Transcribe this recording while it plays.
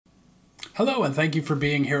Hello, and thank you for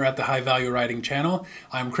being here at the High Value Writing channel.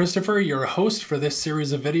 I'm Christopher, your host for this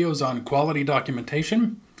series of videos on quality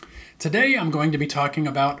documentation. Today I'm going to be talking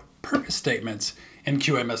about purpose statements in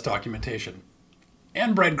QMS documentation.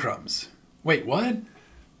 And breadcrumbs. Wait, what?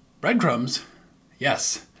 Breadcrumbs?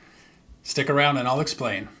 Yes. Stick around and I'll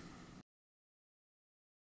explain.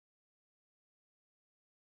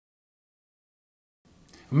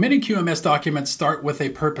 Many QMS documents start with a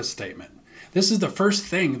purpose statement. This is the first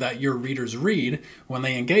thing that your readers read when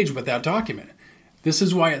they engage with that document. This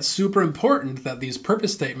is why it's super important that these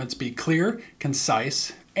purpose statements be clear,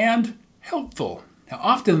 concise, and helpful. Now,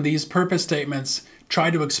 often these purpose statements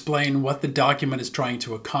try to explain what the document is trying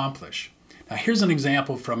to accomplish. Now, here's an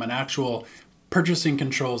example from an actual purchasing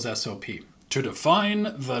controls SOP. To define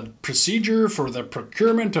the procedure for the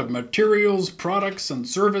procurement of materials, products, and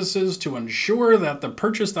services to ensure that the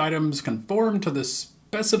purchased items conform to the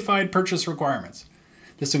specified purchase requirements.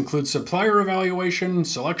 This includes supplier evaluation,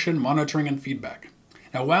 selection, monitoring, and feedback.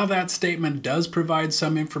 Now, while that statement does provide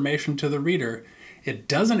some information to the reader, it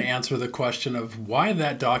doesn't answer the question of why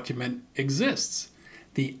that document exists,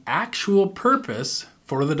 the actual purpose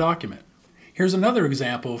for the document. Here's another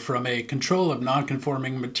example from a control of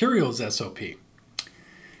non-conforming materials SOP.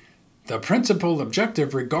 The principal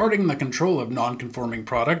objective regarding the control of non-conforming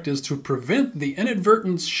product is to prevent the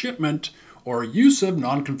inadvertent shipment or use of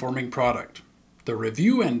non-conforming product. The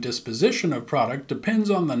review and disposition of product depends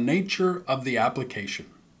on the nature of the application.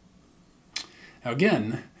 Now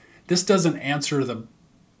again, this doesn't answer the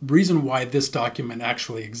reason why this document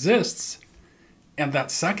actually exists. And that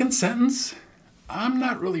second sentence, I'm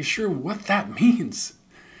not really sure what that means.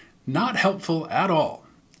 Not helpful at all.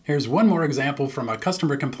 Here's one more example from a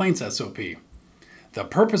customer complaints SOP. The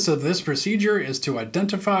purpose of this procedure is to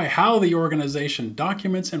identify how the organization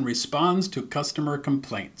documents and responds to customer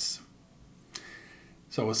complaints.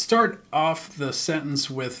 So we'll start off the sentence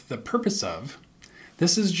with the purpose of.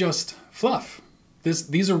 This is just fluff.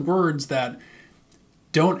 These are words that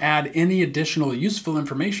don't add any additional useful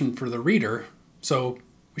information for the reader, so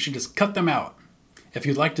we should just cut them out. If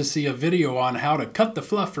you'd like to see a video on how to cut the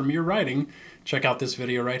fluff from your writing, check out this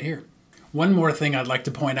video right here. One more thing I'd like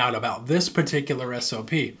to point out about this particular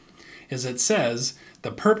SOP is it says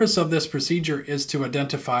the purpose of this procedure is to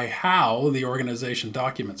identify how the organization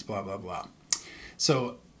documents blah, blah, blah.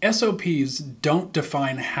 So SOPs don't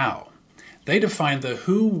define how. They define the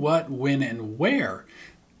who, what, when, and where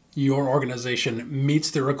your organization meets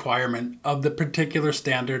the requirement of the particular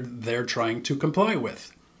standard they're trying to comply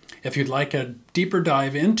with. If you'd like a deeper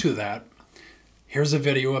dive into that, here's a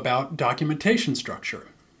video about documentation structure.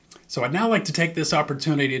 So I'd now like to take this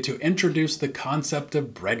opportunity to introduce the concept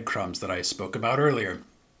of breadcrumbs that I spoke about earlier.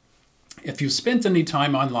 If you've spent any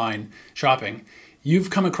time online shopping, you've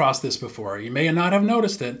come across this before. You may not have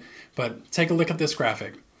noticed it, but take a look at this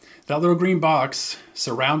graphic. That little green box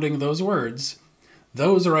surrounding those words,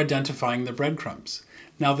 those are identifying the breadcrumbs.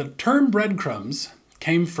 Now, the term breadcrumbs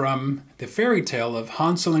came from the fairy tale of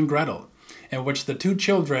Hansel and Gretel, in which the two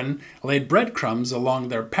children laid breadcrumbs along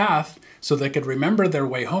their path so they could remember their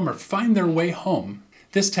way home or find their way home.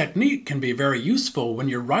 This technique can be very useful when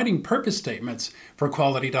you're writing purpose statements for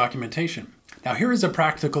quality documentation. Now, here is a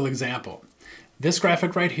practical example. This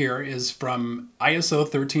graphic right here is from ISO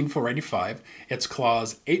 13485. It's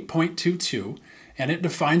clause 8.22, and it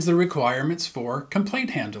defines the requirements for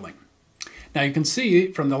complaint handling. Now, you can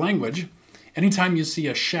see from the language, anytime you see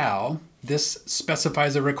a shall, this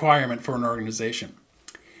specifies a requirement for an organization.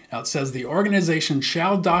 Now it says the organization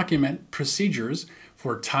shall document procedures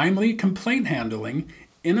for timely complaint handling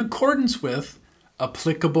in accordance with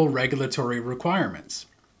applicable regulatory requirements.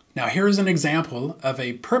 Now here's an example of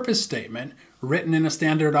a purpose statement written in a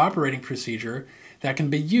standard operating procedure that can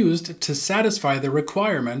be used to satisfy the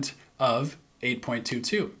requirement of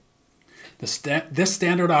 8.22. This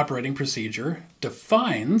standard operating procedure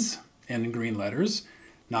defines, in green letters,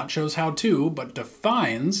 not shows how to, but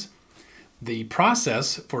defines the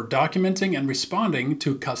process for documenting and responding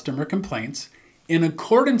to customer complaints in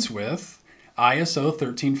accordance with ISO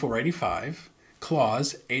 13485,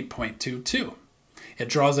 clause 8.22. It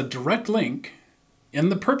draws a direct link in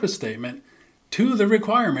the purpose statement to the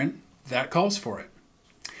requirement that calls for it.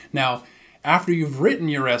 Now, after you've written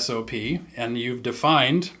your SOP and you've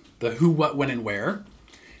defined the who, what, when, and where,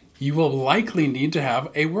 you will likely need to have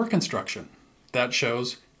a work instruction that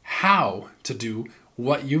shows how to do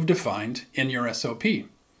what you've defined in your SOP.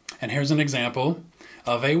 And here's an example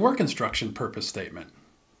of a work instruction purpose statement.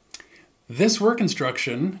 This work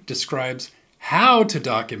instruction describes how to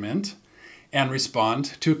document and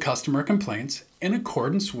respond to customer complaints in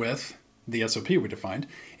accordance with the SOP we defined,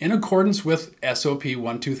 in accordance with SOP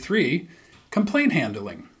 123, complaint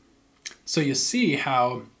handling. So you see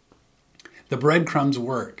how the breadcrumbs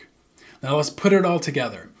work. Now let's put it all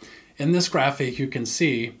together. In this graphic, you can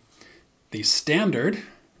see the standard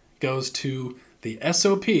goes to the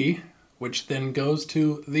SOP, which then goes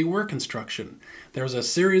to the work instruction. There's a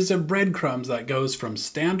series of breadcrumbs that goes from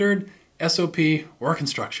standard, SOP, work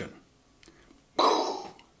instruction.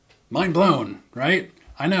 Mind blown, right?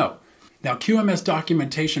 I know. Now, QMS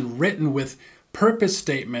documentation written with purpose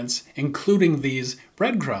statements, including these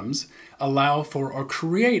breadcrumbs, allow for or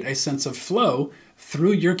create a sense of flow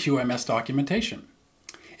through your QMS documentation.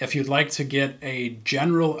 If you'd like to get a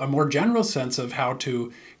more general sense of how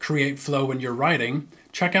to create flow when you're writing,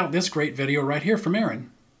 check out this great video right here from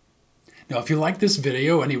Aaron. Now, if you like this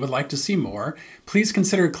video and you would like to see more, please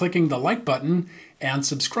consider clicking the like button and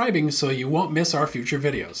subscribing so you won't miss our future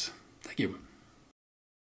videos. Thank you.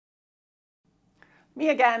 Me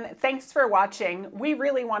again, thanks for watching. We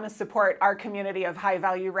really want to support our community of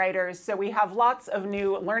high-value writers, so we have lots of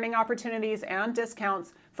new learning opportunities and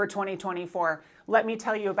discounts for 2024. Let me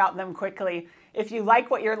tell you about them quickly. If you like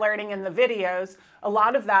what you're learning in the videos, a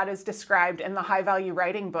lot of that is described in the High Value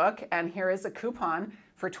Writing book, and here is a coupon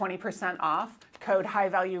for 20% off, code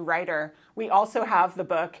HighValueWriter. We also have the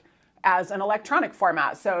book as an electronic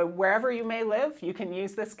format, so wherever you may live, you can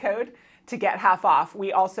use this code to get half off.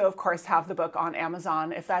 We also, of course, have the book on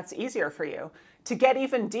Amazon if that's easier for you. To get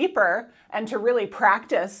even deeper and to really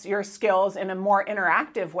practice your skills in a more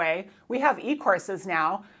interactive way, we have e-courses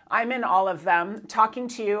now. I'm in all of them, talking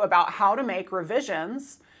to you about how to make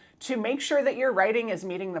revisions to make sure that your writing is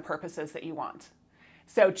meeting the purposes that you want.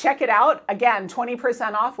 So check it out. Again,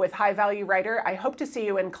 20% off with High Value Writer. I hope to see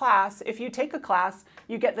you in class. If you take a class,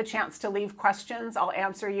 you get the chance to leave questions. I'll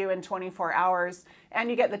answer you in 24 hours. And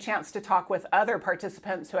you get the chance to talk with other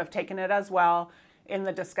participants who have taken it as well in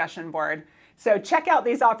the discussion board. So check out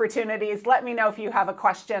these opportunities. Let me know if you have a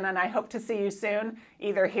question, and I hope to see you soon,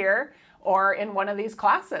 either here or in one of these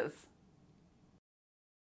classes.